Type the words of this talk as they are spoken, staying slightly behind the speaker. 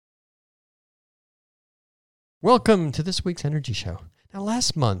Welcome to this week's Energy Show. Now,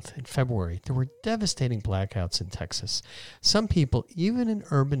 last month in February, there were devastating blackouts in Texas. Some people, even in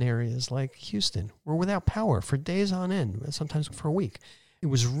urban areas like Houston, were without power for days on end, sometimes for a week. It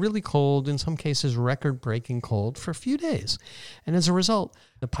was really cold, in some cases record-breaking cold, for a few days. And as a result,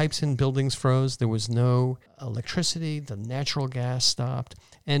 the pipes in buildings froze. There was no electricity. The natural gas stopped.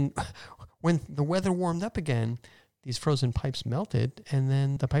 And when the weather warmed up again, these frozen pipes melted, and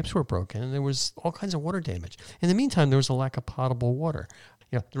then the pipes were broken, and there was all kinds of water damage. In the meantime, there was a lack of potable water.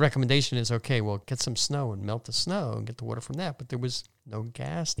 The recommendation is, okay, well, get some snow and melt the snow and get the water from that, but there was no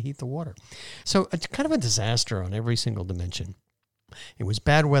gas to heat the water. So it's kind of a disaster on every single dimension. It was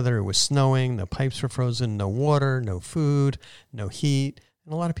bad weather, it was snowing, the pipes were frozen, no water, no food, no heat,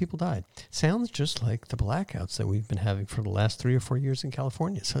 and a lot of people died. Sounds just like the blackouts that we've been having for the last 3 or 4 years in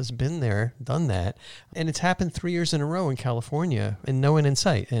California. So it's been there, done that. And it's happened 3 years in a row in California and no one in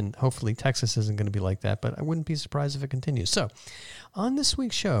sight. And hopefully Texas isn't going to be like that, but I wouldn't be surprised if it continues. So on this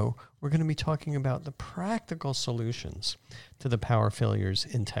week's show, we're going to be talking about the practical solutions to the power failures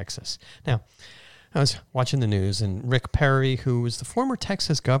in Texas. Now, I was watching the news, and Rick Perry, who was the former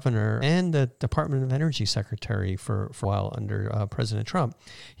Texas governor and the Department of Energy secretary for a while under President Trump,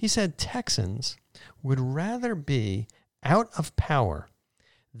 he said Texans would rather be out of power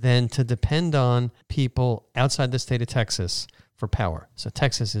than to depend on people outside the state of Texas for power. So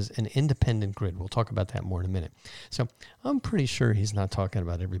Texas is an independent grid. We'll talk about that more in a minute. So I'm pretty sure he's not talking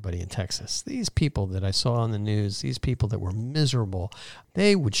about everybody in Texas. These people that I saw on the news, these people that were miserable,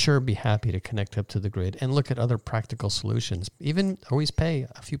 they would sure be happy to connect up to the grid and look at other practical solutions, even always pay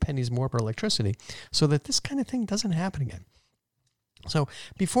a few pennies more for electricity so that this kind of thing doesn't happen again. So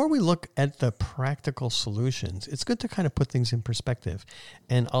before we look at the practical solutions, it's good to kind of put things in perspective.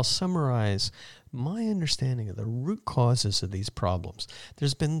 And I'll summarize my understanding of the root causes of these problems.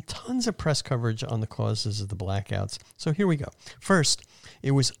 There's been tons of press coverage on the causes of the blackouts. So here we go. First,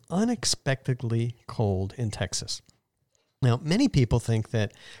 it was unexpectedly cold in Texas. Now, many people think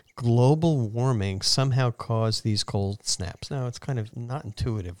that global warming somehow caused these cold snaps. Now, it's kind of not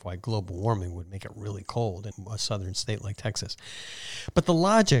intuitive why global warming would make it really cold in a southern state like Texas. But the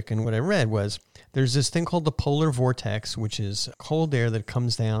logic in what I read was there's this thing called the polar vortex, which is cold air that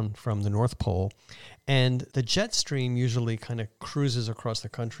comes down from the North Pole. And the jet stream usually kind of cruises across the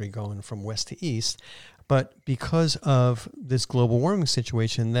country going from west to east. But because of this global warming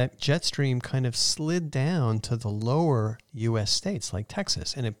situation, that jet stream kind of slid down to the lower U.S. states like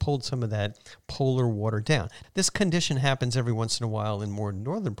Texas, and it pulled some of that polar water down. This condition happens every once in a while in more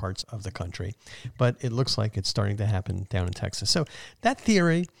northern parts of the country, but it looks like it's starting to happen down in Texas. So that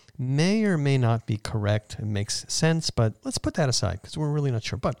theory may or may not be correct. It makes sense, but let's put that aside because we're really not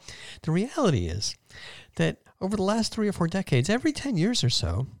sure. But the reality is that over the last 3 or 4 decades, every 10 years or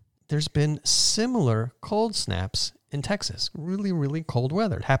so, there's been similar cold snaps in Texas, really, really cold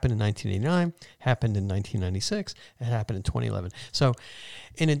weather. It happened in 1989, happened in 1996, it happened in 2011. So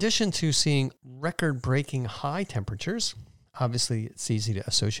in addition to seeing record-breaking high temperatures, obviously it's easy to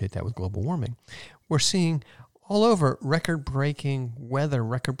associate that with global warming, we're seeing all over record-breaking weather,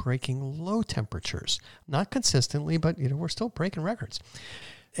 record-breaking low temperatures. Not consistently, but we're still breaking records.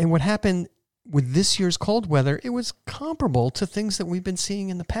 And what happened with this year's cold weather, it was comparable to things that we've been seeing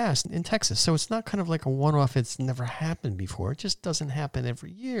in the past in Texas. So it's not kind of like a one-off, it's never happened before. It just doesn't happen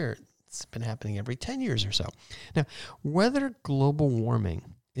every year. It's been happening every 10 years or so. Now, whether global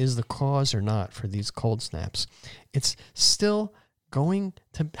warming is the cause or not for these cold snaps, it's still going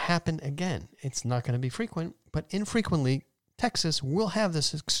to happen again. It's not going to be frequent, but infrequently, Texas will have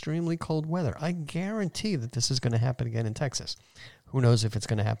this extremely cold weather. I guarantee that this is going to happen again in Texas. Who knows if it's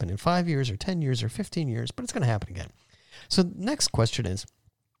going to happen in 5 years or 10 years or 15 years, but it's going to happen again. So the next question is,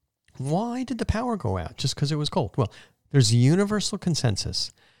 why did the power go out just because it was cold? Well, there's a universal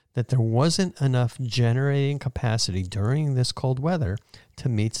consensus that there wasn't enough generating capacity during this cold weather to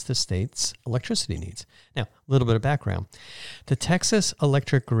meet the state's electricity needs. Now, a little bit of background. The Texas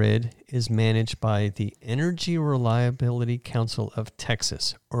electric grid is managed by the Energy Reliability Council of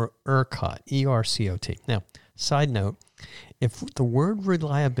Texas, or ERCOT, E-R-C-O-T. Now, side note, if the word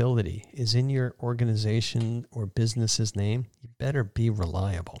reliability is in your organization or business's name, you better be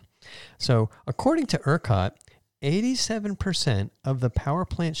reliable. So according to ERCOT, 87% of the power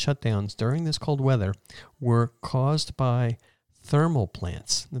plant shutdowns during this cold weather were caused by thermal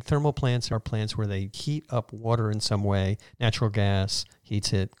plants. The thermal plants are plants where they heat up water in some way. Natural gas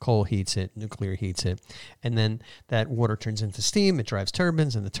heats it, coal heats it, nuclear heats it, and then that water turns into steam, it drives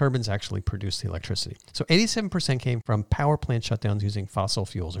turbines, and the turbines actually produce the electricity. So 87% came from power plant shutdowns using fossil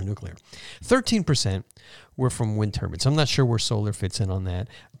fuels or nuclear. 13% were from wind turbines. I'm not sure where solar fits in on that,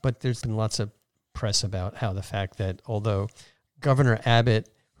 but there's been lots of press about how the fact that although Governor Abbott,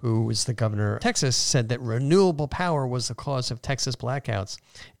 who was the governor of Texas, said that renewable power was the cause of Texas blackouts.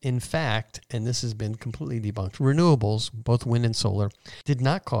 In fact, and this has been completely debunked, renewables, both wind and solar, did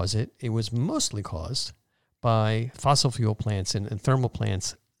not cause it. It was mostly caused by fossil fuel plants and thermal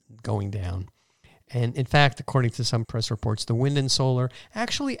plants going down. And in fact, according to some press reports, the wind and solar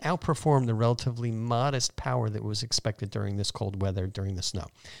actually outperformed the relatively modest power that was expected during this cold weather, during the snow.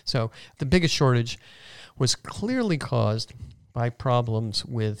 So the biggest shortage was clearly caused by problems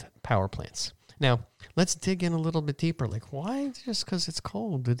with power plants. Now, let's dig in a little bit deeper. Like, why, just because it's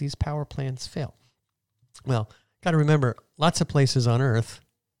cold, do these power plants fail? Well, got to remember, lots of places on Earth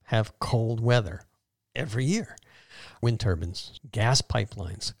have cold weather every year. Wind turbines, gas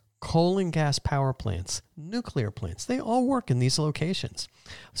pipelines, coal and gas power plants, nuclear plants, they all work in these locations.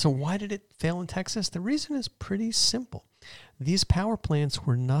 So why did it fail in Texas? The reason is pretty simple. These power plants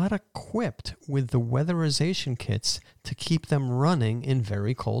were not equipped with the weatherization kits to keep them running in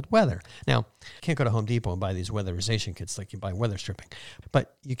very cold weather. Now, you can't go to Home Depot and buy these weatherization kits like you buy weather stripping,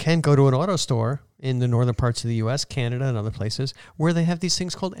 but you can go to an auto store in the northern parts of the U.S., Canada, and other places where they have these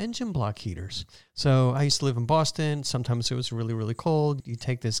things called engine block heaters. So I used to live in Boston. Sometimes it was really, really cold. You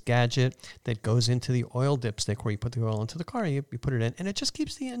take this gadget that goes into the oil dipstick where you put the oil into the car, you put it in, and it just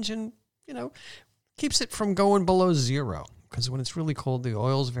keeps the engine, keeps it from going below zero. Because when it's really cold, the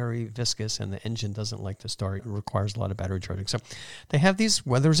oil's very viscous and the engine doesn't like to start. It requires a lot of battery charging. So they have these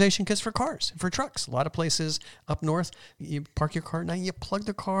weatherization kits for cars, for trucks. A lot of places up north, you park your car at night, you plug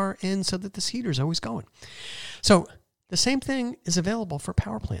the car in so that this heater's always going. So the same thing is available for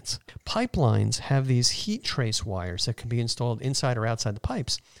power plants. Pipelines have these heat trace wires that can be installed inside or outside the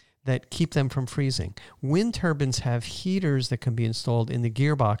pipes that keep them from freezing. Wind turbines have heaters that can be installed in the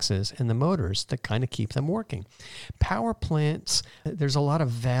gearboxes and the motors that kind of keep them working. Power plants, there's a lot of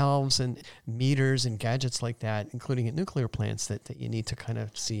valves and meters and gadgets like that, including at nuclear plants that you need to kind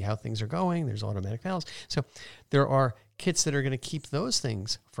of see how things are going. There's automatic valves. So there are kits that are going to keep those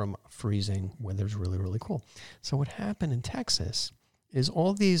things from freezing when it's really, really cool. So what happened in Texas is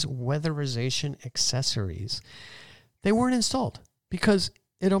all these weatherization accessories, they weren't installed because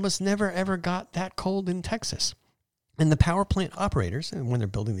it almost never, ever got that cold in Texas. And the power plant operators, and when they're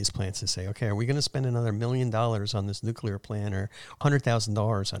building these plants, they say, okay, are we going to spend another $1 million on this nuclear plant or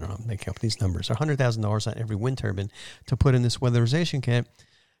 $100,000, I don't know, I'm making up these numbers, or $100,000 on every wind turbine to put in this weatherization kit?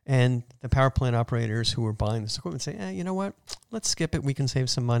 And the power plant operators who are buying this equipment say, you know what, let's skip it. We can save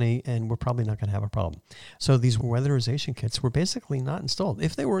some money and we're probably not going to have a problem. So these weatherization kits were basically not installed.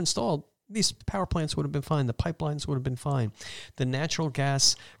 If they were installed, these power plants would have been fine. The pipelines would have been fine. The natural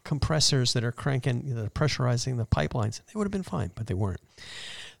gas compressors that are cranking, that are pressurizing the pipelines, they would have been fine, but they weren't.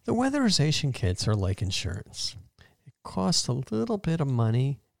 The weatherization kits are like insurance. It costs a little bit of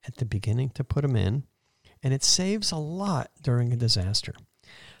money at the beginning to put them in, and it saves a lot during a disaster.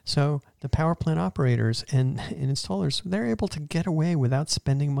 So the power plant operators and installers, they're able to get away without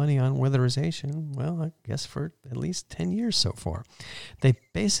spending money on weatherization, well, I guess for at least 10 years so far. They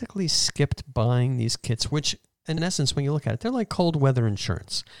basically skipped buying these kits, which in essence, when you look at it, they're like cold weather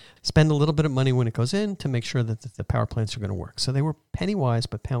insurance. Spend a little bit of money when it goes in to make sure that the power plants are going to work. So they were penny wise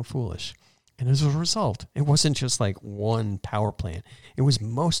but pound foolish. And as a result, it wasn't just like one power plant. It was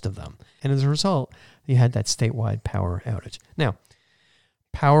most of them. And as a result, you had that statewide power outage. Now,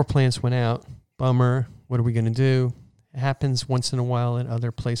 power plants went out. Bummer. What are we going to do? It happens once in a while in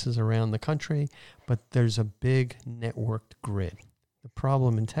other places around the country, but there's a big networked grid. The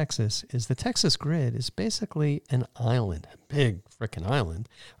problem in Texas is the Texas grid is basically an island, a big freaking island,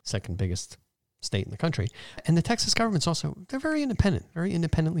 second biggest state in the country. And the Texas government's also, they're very independent, very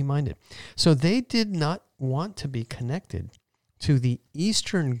independently minded. So they did not want to be connected to the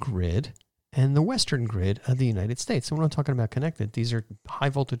eastern grid and the western grid of the United States. And when I'm talking about connected, these are high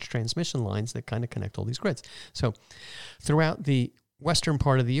voltage transmission lines that kind of connect all these grids. So throughout the western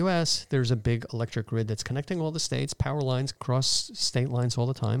part of the U.S., there's a big electric grid that's connecting all the states. Power lines cross state lines all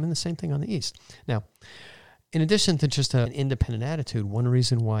the time, and the same thing on the east. Now, in addition to just an independent attitude, one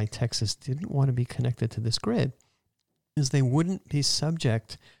reason why Texas didn't want to be connected to this grid is they wouldn't be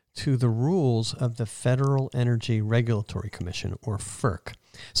subject to the rules of the Federal Energy Regulatory Commission, or FERC.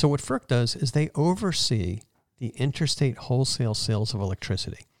 So what FERC does is they oversee the interstate wholesale sales of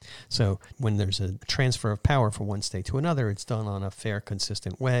electricity. So when there's a transfer of power from one state to another, it's done on a fair,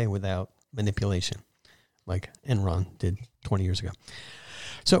 consistent way without manipulation, like Enron did 20 years ago.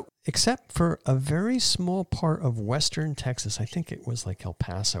 So except for a very small part of western Texas, I think it was like El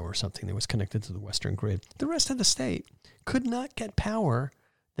Paso or something that was connected to the western grid, the rest of the state could not get power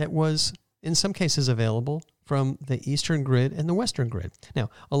that was in some cases available from the eastern grid and the western grid. Now,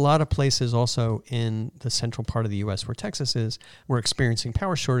 a lot of places also in the central part of the U.S. where Texas is, were experiencing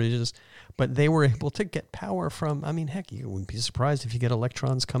power shortages, but they were able to get power from, heck, you wouldn't be surprised if you get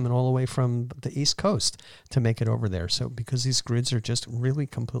electrons coming all the way from the East Coast to make it over there. So because these grids are just really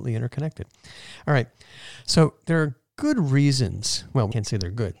completely interconnected. All right, so there are good reasons. Well, we can't say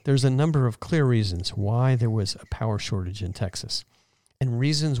they're good. There's a number of clear reasons why there was a power shortage in Texas, and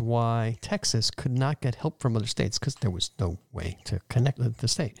reasons why Texas could not get help from other states because there was no way to connect the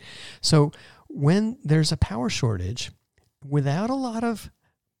state. So when there's a power shortage, without a lot of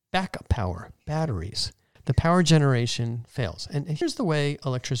backup power, batteries, the power generation fails. And here's the way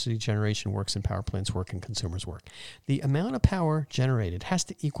electricity generation works and power plants work and consumers work. The amount of power generated has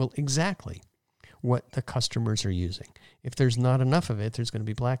to equal exactly what the customers are using. If there's not enough of it, there's going to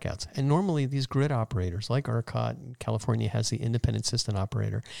be blackouts. And normally these grid operators, like ERCOT, California has the independent system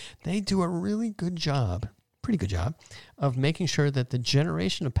operator, they do a really good job, pretty good job, of making sure that the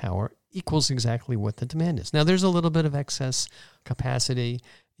generation of power equals exactly what the demand is. Now, there's a little bit of excess capacity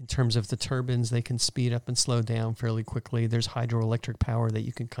in terms of the turbines. They can speed up and slow down fairly quickly. There's hydroelectric power that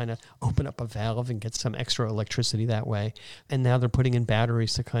you can kind of open up a valve and get some extra electricity that way. And now they're putting in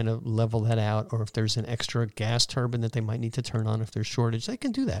batteries to kind of level that out. Or if there's an extra gas turbine that they might need to turn on if there's shortage, they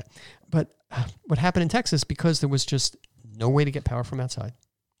can do that. But what happened in Texas, because there was just no way to get power from outside,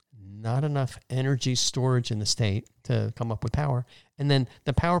 not enough energy storage in the state to come up with power, and then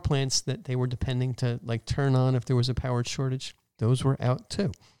the power plants that they were depending to turn on if there was a power shortage, those were out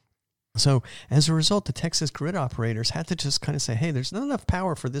too. So as a result, the Texas grid operators had to just kind of say, hey, there's not enough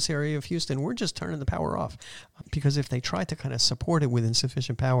power for this area of Houston. We're just turning the power off. Because if they try to kind of support it with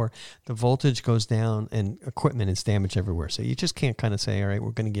insufficient power, the voltage goes down and equipment is damaged everywhere. So you just can't kind of say, all right,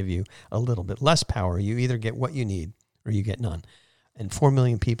 we're going to give you a little bit less power. You either get what you need or you get none. And 4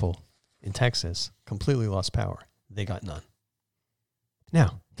 million people in Texas completely lost power. They got none.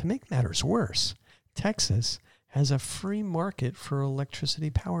 Now, to make matters worse, Texas has a free market for electricity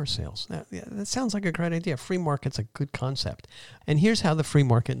power sales. Now, that sounds like a great idea. Free market's a good concept. And here's how the free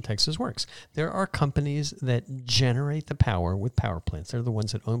market in Texas works. There are companies that generate the power with power plants. They're the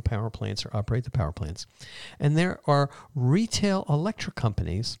ones that own power plants or operate the power plants. And there are retail electric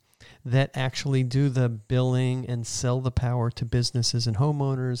companies that actually do the billing and sell the power to businesses and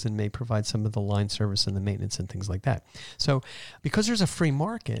homeowners and may provide some of the line service and the maintenance and things like that. So because there's a free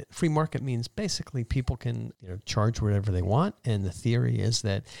market means basically people can charge whatever they want. And the theory is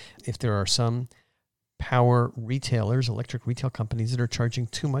that if there are some power retailers, electric retail companies that are charging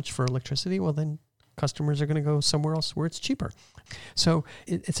too much for electricity, well, then customers are going to go somewhere else where it's cheaper. So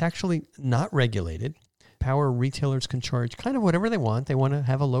it's actually not regulated. Power retailers can charge kind of whatever they want. They want to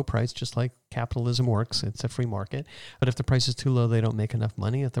have a low price, just like capitalism works. It's a free market. But if the price is too low, they don't make enough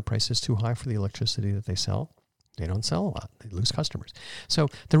money. If the price is too high for the electricity that they sell, they don't sell a lot. They lose customers. So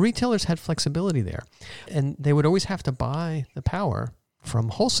the retailers had flexibility there. And they would always have to buy the power from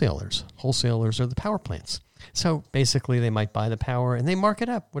wholesalers. Wholesalers are the power plants. So basically they might buy the power and they mark it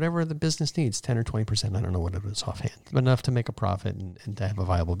up, whatever the business needs, 10 or 20%. I don't know what it is offhand, but enough to make a profit and to have a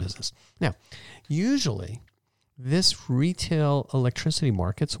viable business. Now, usually this retail electricity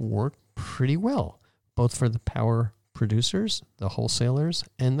markets work pretty well, both for the power producers, the wholesalers,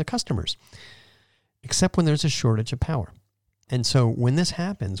 and the customers, except when there's a shortage of power. And so when this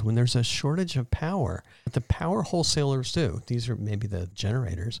happens, when there's a shortage of power, what the power wholesalers do, these are maybe the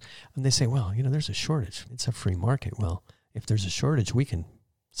generators, and they say, well, there's a shortage. It's a free market. Well, if there's a shortage, we can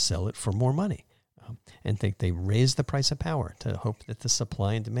sell it for more money. And they raise the price of power to hope that the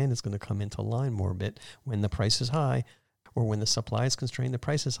supply and demand is going to come into line more a bit when the price is high, or when the supply is constrained, the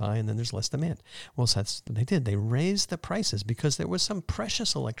price is high, and then there's less demand. Well, so that's what they did. They raised the prices because there was some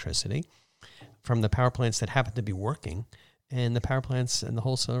precious electricity from the power plants that happened to be working. And the power plants and the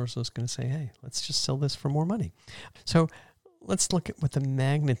wholesalers was going to say, hey, let's just sell this for more money. So let's look at what the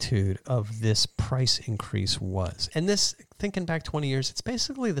magnitude of this price increase was. And this, thinking back 20 years, it's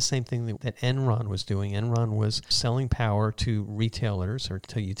basically the same thing that Enron was doing. Enron was selling power to retailers or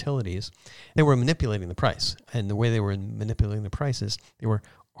to utilities. They were manipulating the price. And the way they were manipulating the price is they were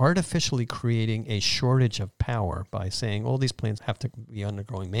artificially creating a shortage of power by saying all these plants have to be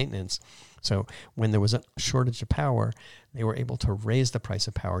undergoing maintenance. So when there was a shortage of power, they were able to raise the price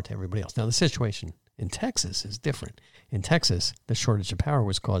of power to everybody else. Now, the situation in Texas is different. In Texas, the shortage of power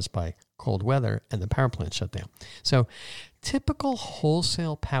was caused by cold weather and the power plant shut down. So typical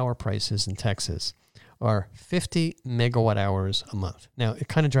wholesale power prices in Texas are 50 megawatt hours a month. Now, it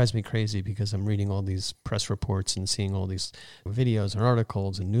kind of drives me crazy because I'm reading all these press reports and seeing all these videos and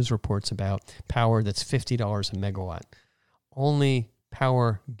articles and news reports about power that's $50 a megawatt. Only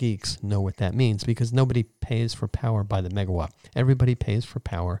power geeks know what that means, because nobody pays for power by the megawatt. Everybody pays for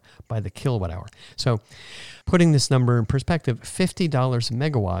power by the kilowatt hour. So putting this number in perspective, $50 a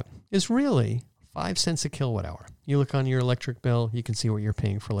megawatt is really 5 cents a kilowatt hour. You look on your electric bill, you can see what you're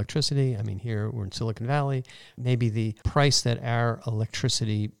paying for electricity. I mean, here we're in Silicon Valley. Maybe the price that our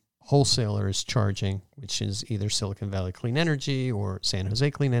electricity wholesaler is charging, which is either Silicon Valley Clean Energy or San Jose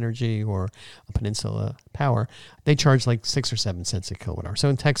Clean Energy or Peninsula Power, they charge like 6 or 7 cents a kilowatt hour. So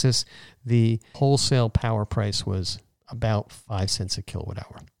in Texas, the wholesale power price was about 5 cents a kilowatt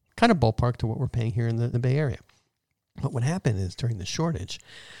hour. Kind of ballpark to what we're paying here in the Bay Area. But what happened is during the shortage,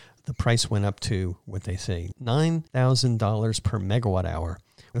 the price went up to what they say, $9,000 per megawatt hour.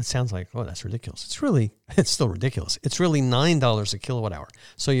 It sounds like, oh, that's ridiculous. It's still ridiculous. It's really $9 a kilowatt hour.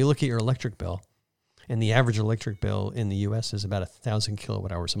 So you look at your electric bill, and the average electric bill in the U.S. is about 1,000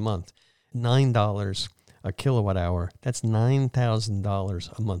 kilowatt hours a month. $9 a kilowatt hour, that's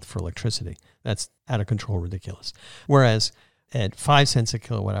 $9,000 a month for electricity. That's out of control ridiculous. Whereas at 5 cents a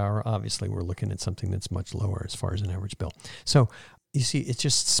kilowatt hour, obviously we're looking at something that's much lower as far as an average bill. So you see, it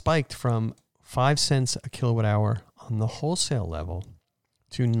just spiked from 5 cents a kilowatt hour on the wholesale level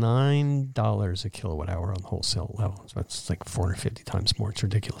to $9 a kilowatt hour on the wholesale level. So that's like 450 times more. It's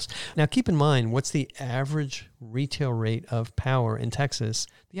ridiculous. Now, keep in mind, what's the average retail rate of power in Texas?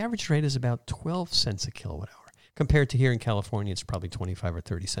 The average rate is about 12 cents a kilowatt hour. Compared to here in California, it's probably 25 or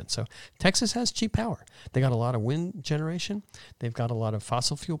 30 cents. So Texas has cheap power. They got a lot of wind generation. They've got a lot of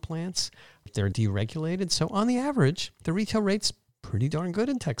fossil fuel plants. They're deregulated. So on the average, the retail rate's pretty darn good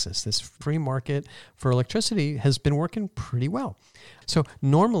in Texas. This free market for electricity has been working pretty well. So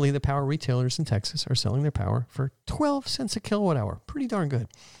normally the power retailers in Texas are selling their power for 12 cents a kilowatt hour. Pretty darn good.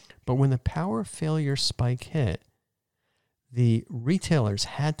 But when the power failure spike hit, the retailers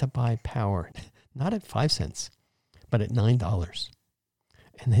had to buy power not at 5 cents, but at $9.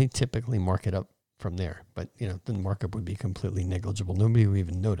 And they typically mark it up from there. But, the markup would be completely negligible. Nobody would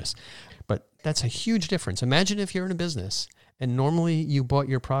even notice. But that's a huge difference. Imagine if you're in a business and normally you bought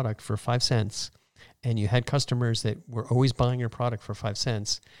your product for 5 cents and you had customers that were always buying your product for 5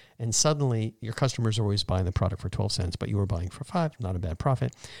 cents, and suddenly your customers are always buying the product for 12 cents, but you were buying for 5, not a bad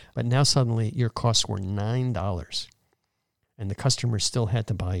profit. But now suddenly your costs were $9 and the customer still had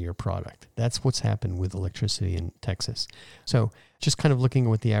to buy your product. That's what's happened with electricity in Texas. So just kind of looking at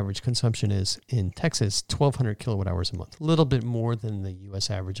what the average consumption is in Texas, 1,200 kilowatt hours a month, a little bit more than the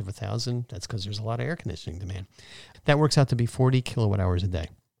U.S. average of 1,000. That's because there's a lot of air conditioning demand. That works out to be 40 kilowatt hours a day.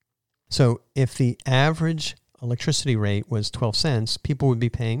 So if the average electricity rate was 12 cents, people would be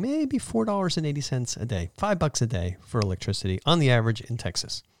paying maybe $4.80 a day, $5 a day for electricity on the average in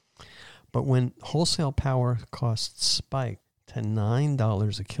Texas. But when wholesale power costs spike to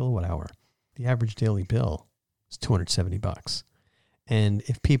 $9 a kilowatt hour, the average daily bill is $270. And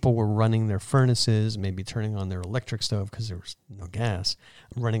if people were running their furnaces, maybe turning on their electric stove because there was no gas,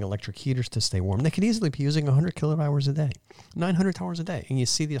 running electric heaters to stay warm, they could easily be using 100 kilowatt hours a day, 900 hours a day. And you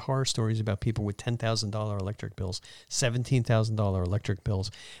see the horror stories about people with $10,000 electric bills, $17,000 electric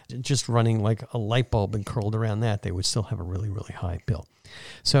bills, just running like a light bulb and curled around that, they would still have a really, really high bill.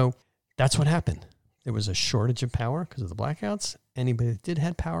 So that's what happened. There was a shortage of power because of the blackouts. Anybody that did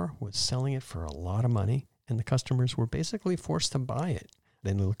have power was selling it for a lot of money, and the customers were basically forced to buy it.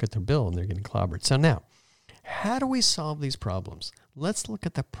 Then they look at their bill and they're getting clobbered. So now, how do we solve these problems? Let's look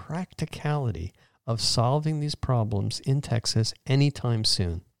at the practicality of solving these problems in Texas anytime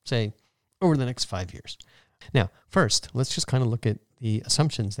soon, say over the next 5 years. Now, first, let's just kind of look at the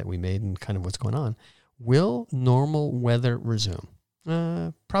assumptions that we made and kind of what's going on. Will normal weather resume?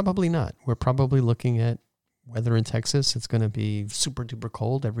 Probably not. We're probably looking at weather in Texas. It's going to be super duper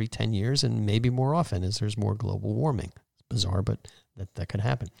cold every 10 years and maybe more often as there's more global warming. It's bizarre, but that could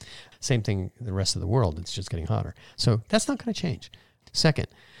happen. Same thing in the rest of the world. It's just getting hotter. So that's not going to change. Second,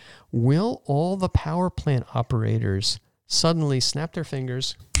 will all the power plant operators suddenly snap their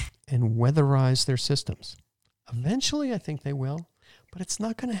fingers and weatherize their systems? Eventually, I think they will. But it's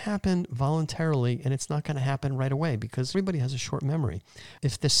not going to happen voluntarily, and it's not going to happen right away because everybody has a short memory.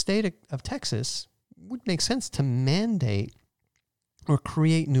 If the state of Texas would make sense to mandate or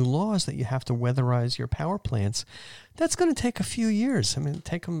create new laws that you have to weatherize your power plants, that's going to take a few years. I mean, it'll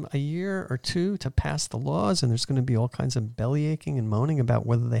take them a year or two to pass the laws, and there's going to be all kinds of belly aching and moaning about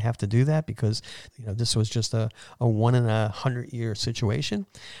whether they have to do that because this was just a 1 in 100 year situation.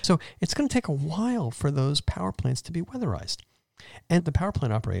 So it's going to take a while for those power plants to be weatherized. And the power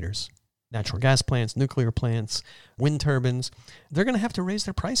plant operators, natural gas plants, nuclear plants, wind turbines, they're going to have to raise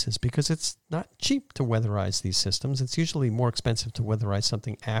their prices because it's not cheap to weatherize these systems. It's usually more expensive to weatherize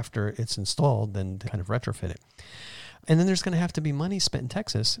something after it's installed than to kind of retrofit it. And then there's going to have to be money spent in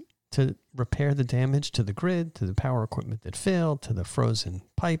Texas to repair the damage to the grid, to the power equipment that failed, to the frozen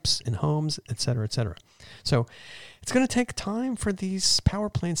pipes in homes, et cetera, et cetera. So it's going to take time for these power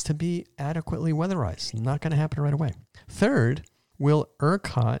plants to be adequately weatherized. Not going to happen right away. Third, will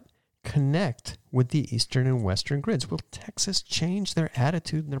ERCOT connect with the eastern and western grids? Will Texas change their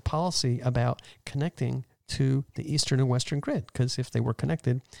attitude and their policy about connecting to the eastern and western grid? Because if they were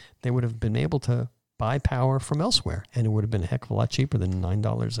connected, they would have been able to buy power from elsewhere, and it would have been a heck of a lot cheaper than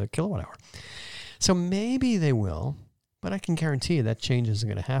 $9 a kilowatt hour. So maybe they will, but I can guarantee you that change isn't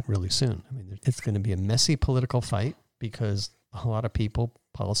going to happen really soon. I mean, it's going to be a messy political fight because a lot of people,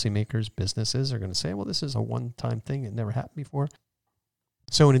 policymakers, businesses are going to say, well, this is a one-time thing. It never happened before.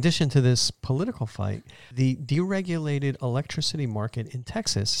 So in addition to this political fight, the deregulated electricity market in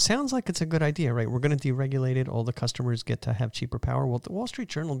Texas sounds like it's a good idea, right? We're going to deregulate it. All the customers get to have cheaper power. Well, the Wall Street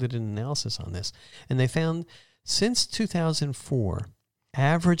Journal did an analysis on this, and they found since 2004,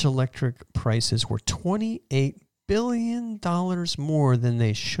 average electric prices were $28 billion more than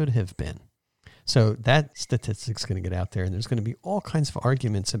they should have been. So that statistic's going to get out there, and there's going to be all kinds of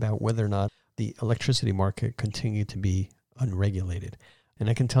arguments about whether or not the electricity market continued to be unregulated. And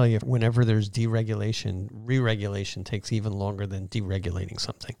I can tell you, whenever there's deregulation, re-regulation takes even longer than deregulating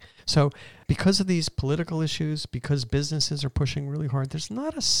something. So because of these political issues, because businesses are pushing really hard, there's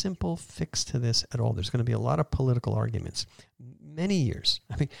not a simple fix to this at all. There's going to be a lot of political arguments, many years.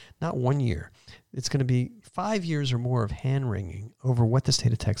 I mean, not 1 year. It's going to be 5 years or more of hand-wringing over what the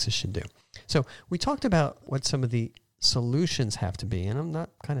state of Texas should do. So we talked about what some of the solutions have to be, and I'm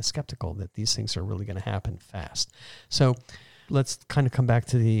not kind of skeptical that these things are really going to happen fast. So let's kind of come back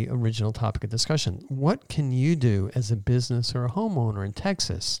to the original topic of discussion. What can you do as a business or a homeowner in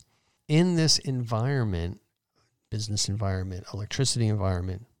Texas in this environment, business environment, electricity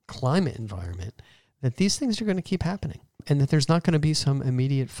environment, climate environment, that these things are going to keep happening and that there's not going to be some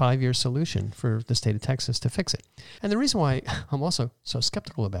immediate 5-year solution for the state of Texas to fix it? And the reason why I'm also so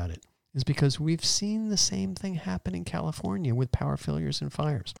skeptical about it is because we've seen the same thing happen in California with power failures and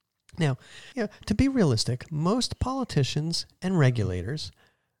fires. Now, to be realistic, most politicians and regulators,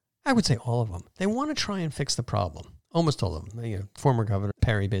 I would say all of them, they want to try and fix the problem. Almost all of them. Former Governor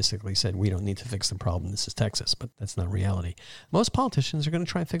Perry basically said, we don't need to fix the problem. This is Texas, but that's not reality. Most politicians are going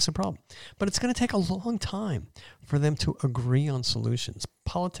to try and fix the problem, but it's going to take a long time for them to agree on solutions.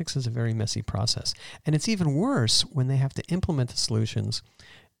 Politics is a very messy process, and it's even worse when they have to implement the solutions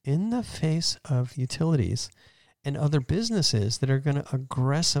in the face of utilities and other businesses that are going to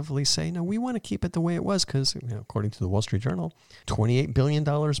aggressively say, no, we want to keep it the way it was because, according to the Wall Street Journal, $28 billion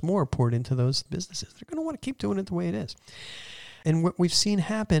more poured into those businesses. They're going to want to keep doing it the way it is. And what we've seen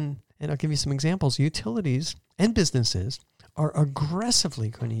happen, and I'll give you some examples, utilities and businesses are aggressively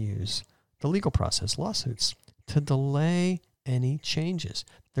going to use the legal process, lawsuits, to delay any changes.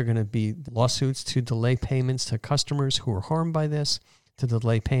 They're going to be lawsuits to delay payments to customers who are harmed by this, to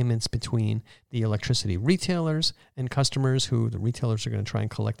delay payments between the electricity retailers and customers who the retailers are going to try and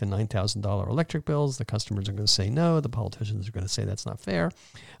collect the $9,000 electric bills. The customers are going to say no. The politicians are going to say that's not fair.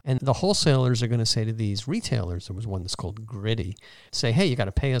 And the wholesalers are going to say to these retailers, there was one that's called Griddy, say, hey, you got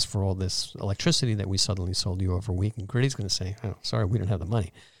to pay us for all this electricity that we suddenly sold you over a week. And Griddy's going to say, oh, sorry, we don't have the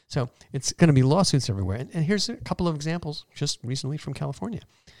money. So it's going to be lawsuits everywhere. And here's a couple of examples just recently from California.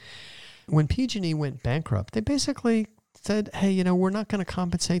 When PG&E went bankrupt, they basically said, hey, we're not going to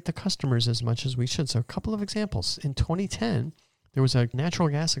compensate the customers as much as we should. So a couple of examples. In 2010, there was a natural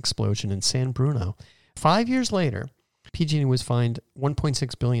gas explosion in San Bruno. 5 years later, PG&E was fined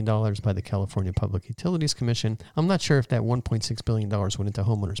 $1.6 billion by the California Public Utilities Commission. I'm not sure if that $1.6 billion went into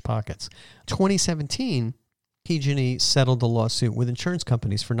homeowners' pockets. 2017, PG&E settled the lawsuit with insurance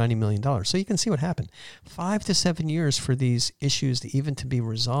companies for $90 million. So you can see what happened. 5 to 7 years for these issues to be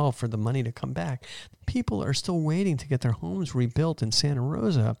resolved, for the money to come back. People are still waiting to get their homes rebuilt in Santa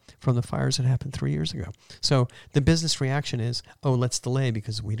Rosa from the fires that happened 3 years ago. So the business reaction is, oh, let's delay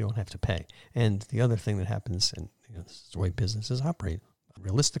because we don't have to pay. And the other thing that happens, and this is the way businesses operate,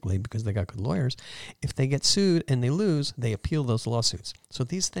 realistically, because they got good lawyers, if they get sued and they lose, they appeal those lawsuits. So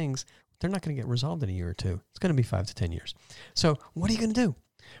these things, they're not going to get resolved in a year or two. It's going to be 5 to 10 years. So what are you going to do?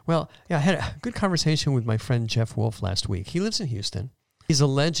 Well, I had a good conversation with my friend Jeff Wolf last week. He lives in Houston. He's a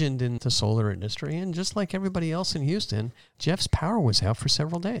legend in the solar industry. And just like everybody else in Houston, Jeff's power was out for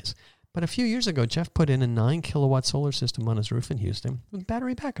several days. But a few years ago, Jeff put in a 9-kilowatt solar system on his roof in Houston with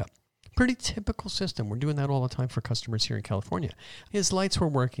battery backup. Pretty typical system. We're doing that all the time for customers here in California. His lights were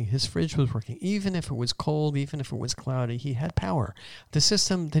working. His fridge was working. Even if it was cold, even if it was cloudy, he had power. The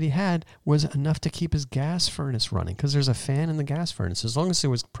system that he had was enough to keep his gas furnace running because there's a fan in the gas furnace. As long as there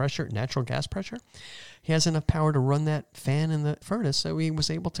was pressure, natural gas pressure, he has enough power to run that fan in the furnace, so he was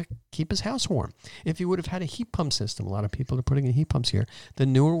able to keep his house warm. If he would have had a heat pump system, a lot of people are putting in heat pumps here, the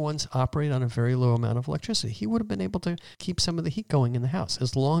newer ones operate on a very low amount of electricity. He would have been able to keep some of the heat going in the house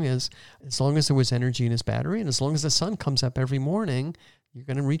as long as there was energy in his battery, and as long as the sun comes up every morning, you're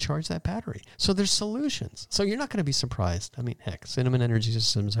going to recharge that battery. So there's solutions. So you're not going to be surprised. I mean, heck, Cinnamon Energy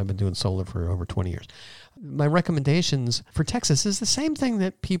Systems have been doing solar for over 20 years. My recommendations for Texas is the same thing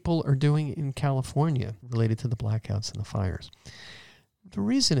that people are doing in California related to the blackouts and the fires. The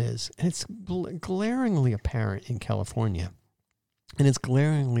reason is, and it's glaringly apparent in California, and it's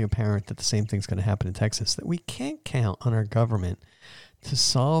glaringly apparent that the same thing's going to happen in Texas, that we can't count on our government to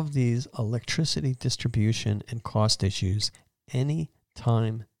solve these electricity distribution and cost issues any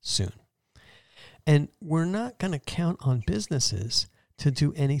time soon. And we're not going to count on businesses to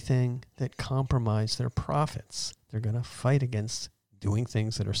do anything that compromise their profits. They're going to fight against doing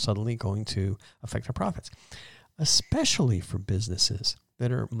things that are suddenly going to affect their profits, especially for businesses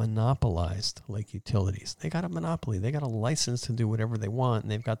that are monopolized like utilities. They got a monopoly. They got a license to do whatever they want,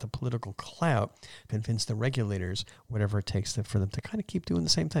 and they've got the political clout to convince the regulators whatever it takes for them to kind of keep doing the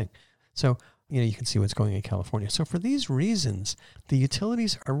same thing. So, you can see what's going on in California. So for these reasons, the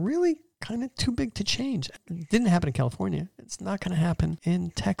utilities are really kind of too big to change. It didn't happen in California. It's not going to happen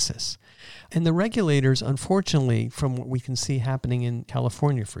in Texas. And the regulators, unfortunately, from what we can see happening in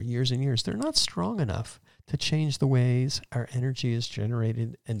California for years and years, they're not strong enough to change the ways our energy is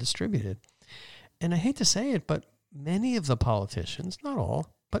generated and distributed. And I hate to say it, but many of the politicians, not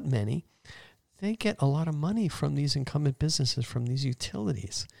all, but many, they get a lot of money from these incumbent businesses, from these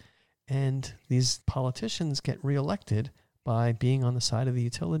utilities. And these politicians get reelected by being on the side of the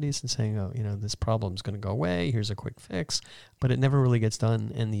utilities and saying, this problem's going to go away. Here's a quick fix. But it never really gets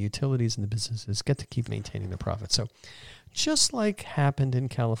done. And the utilities and the businesses get to keep maintaining the profit. So just like happened in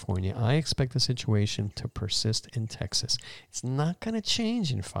California, I expect the situation to persist in Texas. It's not going to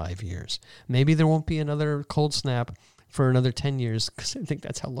change in 5 years. Maybe there won't be another cold snap for another 10 years, because I think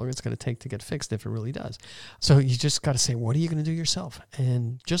that's how long it's going to take to get fixed if it really does. So you just got to say, what are you going to do yourself?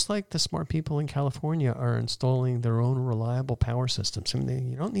 And just like the smart people in California are installing their own reliable power systems,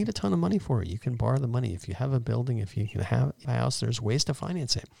 you don't need a ton of money for it. You can borrow the money. If you have a building, if you have a house, there's ways to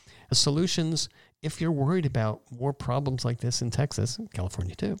finance it. The solutions, if you're worried about more problems like this in Texas,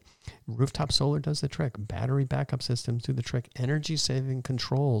 California too, rooftop solar does the trick. Battery backup systems do the trick. Energy saving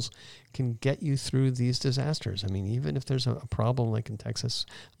controls can get you through these disasters. Even if there's a problem like in Texas,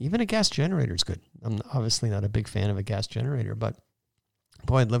 even a gas generator is good. I'm obviously not a big fan of a gas generator, but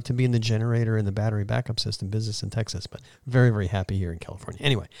boy, I'd love to be in the generator and the battery backup system business in Texas, but very, very happy here in California.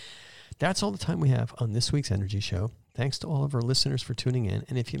 Anyway, that's all the time we have on this week's Energy Show. Thanks to all of our listeners for tuning in.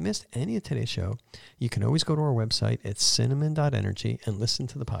 And if you missed any of today's show, you can always go to our website at cinnamon.energy and listen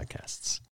to the podcasts.